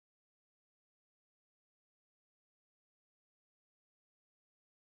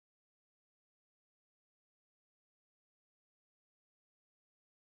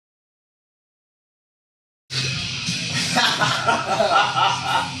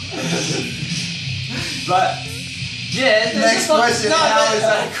But yeah, next question. How is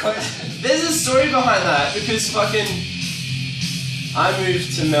that a question? There's a story behind that because fucking I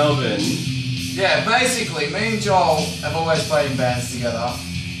moved to Melbourne. Yeah, basically, me and Joel have always played in bands together.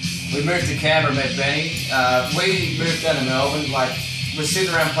 We moved to Canberra, met Benny. We moved down to Melbourne. Like, we're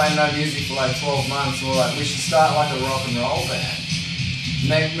sitting around playing no music for like 12 months. We're like, we should start like a rock and roll band.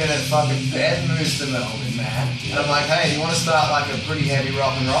 Next minute, fucking Ben moves to Melbourne, man. And I'm like, hey, do you want to start like a pretty heavy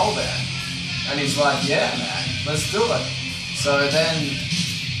rock and roll band? And he's like, yeah, man, let's do it. So then,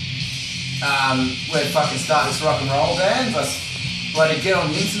 we'd fucking start this rock and roll band. Let's bloody get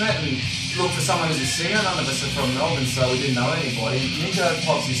on the internet and look for someone who's a singer. None of us are from Melbourne, so we didn't know anybody. Nico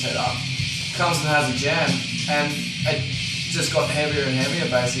pops his head up, comes and has a jam, and it just got heavier and heavier,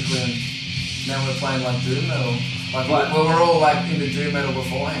 basically. And now we're playing like doom metal. Like we were all like into doom metal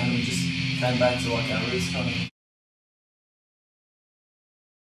beforehand, and we just came back to like our roots kind of.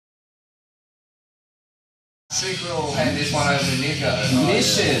 Secret, we'll hand this one over to Nico.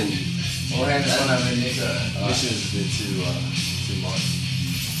 Mission. We'll hand this one over to Nico. Mission is a bit too much.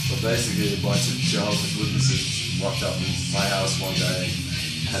 But basically, a bunch of Jehovah's Witnesses rocked up in my house one day,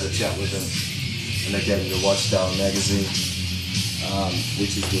 had a chat with them, and they gave me the Watchtower magazine,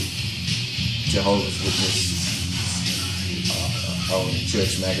 which is the Jehovah's Witness own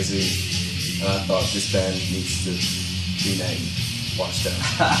church magazine. And I thought this band needs to be named Watchtower.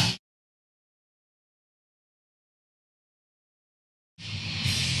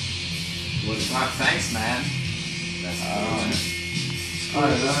 Thanks, man. That's I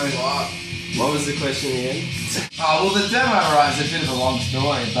don't know. What was the question again? Oh, well, the demo, right, is a bit of a long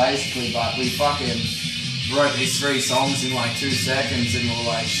story, basically, but we fucking wrote these 3 songs in like 2 seconds, and we were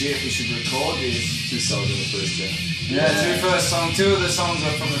like, shit, we should record this. 2 songs in the first jam. Yeah, 2 of the songs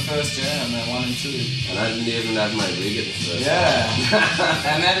are from the first jam, they're 1 and 2. And I didn't even have my rig at the first. Yeah.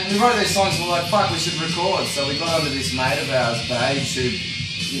 And then we wrote these songs, and we were like, fuck, we should record. So we got onto this mate of ours, Paige, who,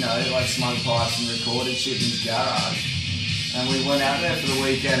 you know, like smoked pipes and recorded shit in his garage. And we went out there for the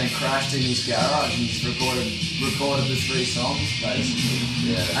weekend and crashed in his garage and just recorded the 3 songs, basically.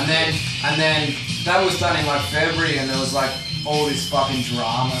 Yeah. And then that was done in like February, and there was like all this fucking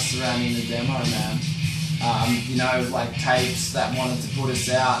drama surrounding the demo, man. You know, like tapes that wanted to put us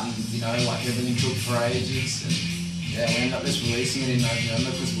out, and you know, like everything took for ages. And yeah, we ended up just releasing it in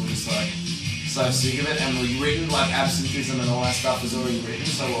November because we were just like so sick of it, and we'd written like Absinthism and all that stuff was already written,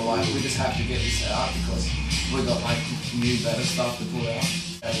 so we're like, we just have to get this out because we got like new better stuff to put out.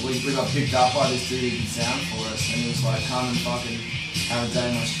 We got picked up by this dude who could sound for us, and he was like, come and fucking have a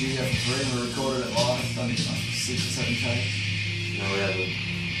day in my studio for free, and we recorded it live, done it like 6 or 7 takes. Now we have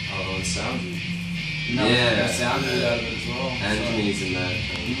our own sound. You know, Yeah. we sound good out of it as well. Anthony's in that.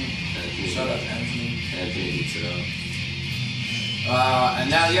 Shout out to Anthony. Anthony did it up. And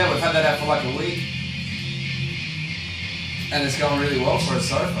now, yeah, we've had that out for like a week, and it's going really well for us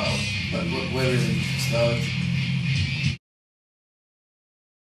so far. But we're really stoked.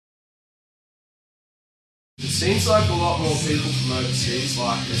 It seems like a lot more people from overseas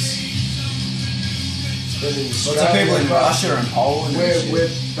like this. Lots of people in Russia and Poland. We're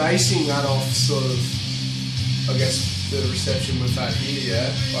basing that off sort of, I guess, the reception we've had here, yeah,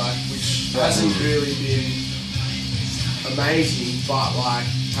 like, which hasn't really been amazing, but like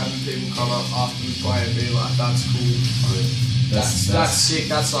having people come up after we play and be like, that's cool. That's sick.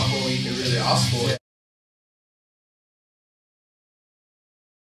 That's like all you can really ask for. Yeah.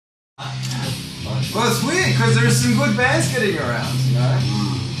 Well, it's weird because there are some good bands getting around, you know.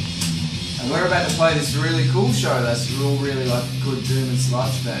 And we're about to play this really cool show that's all really like good doom and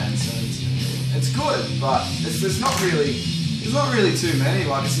sludge bands, and it's good, but there's not really too many.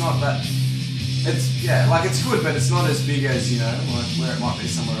 Like it's not that. It's like it's good, but it's not as big as, you know, like where it might be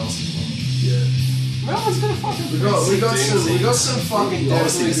somewhere else in the world. Yeah. Melbourne's got a fucking. We got some fucking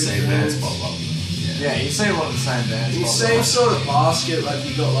Obviously definitely the same good bands bands. pop up. Yeah, you see a lot of the same bands. In the same sort of basket, like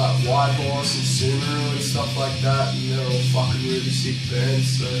you got like White Horse and Sumeru and stuff like that, and they're all fucking really sick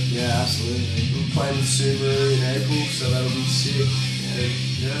bands. So yeah, absolutely. we're playing with Sumeru in April, so that'll be sick.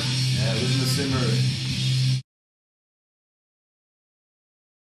 Yeah, listen to Sumeru.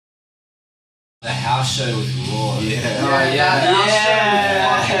 The house show with Raw.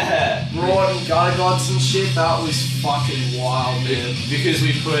 Raw and Go Gods and shit, that was fucking wild, man. Because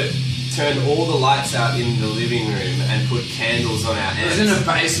we turned all the lights out in the living room and put candles on our It was hands. in the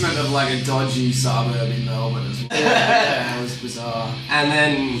basement of like a dodgy suburb in Melbourne as well. Yeah, it was bizarre. And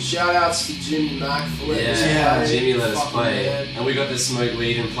then Shout outs to Jim Mack for letting us play. Jimmy let us Fucking play, man. and we got to smoke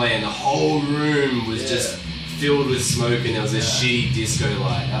weed and play, and the whole room was just filled with smoke and there was a shitty disco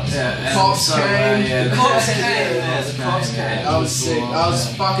light. That was Yeah, Cops came. yeah, Cops Yeah, came. yeah, the cops came. That was sick. That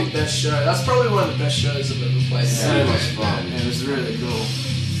was fucking best show. That's probably one of the best shows I've ever played. So much fun. Yeah, it was really cool.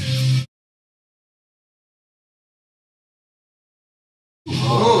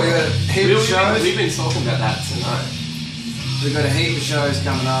 Oh, we got a heap of shows. We've been talking about that tonight. We've got a heap of shows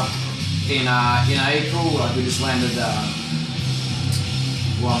coming up in April. Like we just landed. Well,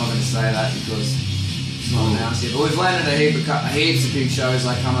 I'm not going to say that because it's not announced yet. But we've landed heaps of big shows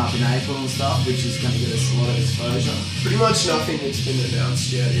like coming up in April and stuff, which is going to get us a lot of exposure. Pretty much nothing that's been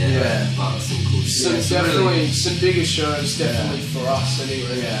announced yet. Yeah. But some cool Some shit. definitely some bigger shows, definitely for us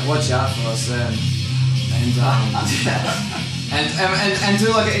anyway. Yeah, watch out for us then. And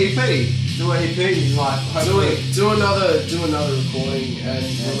do like an EP. Do an EP, like hopefully. Do another recording and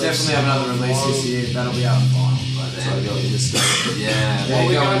Definitely have another release this year. That'll be out in vinyl. Try to go interstate. Yeah, Yeah, well,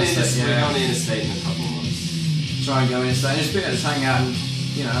 we're go going interstate, we're yeah. going interstate in a couple of months. Try and go interstate. Just be able to hang out and,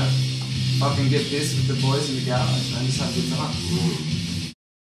 fucking get pissed with the boys in the garage, man. Just have a good time.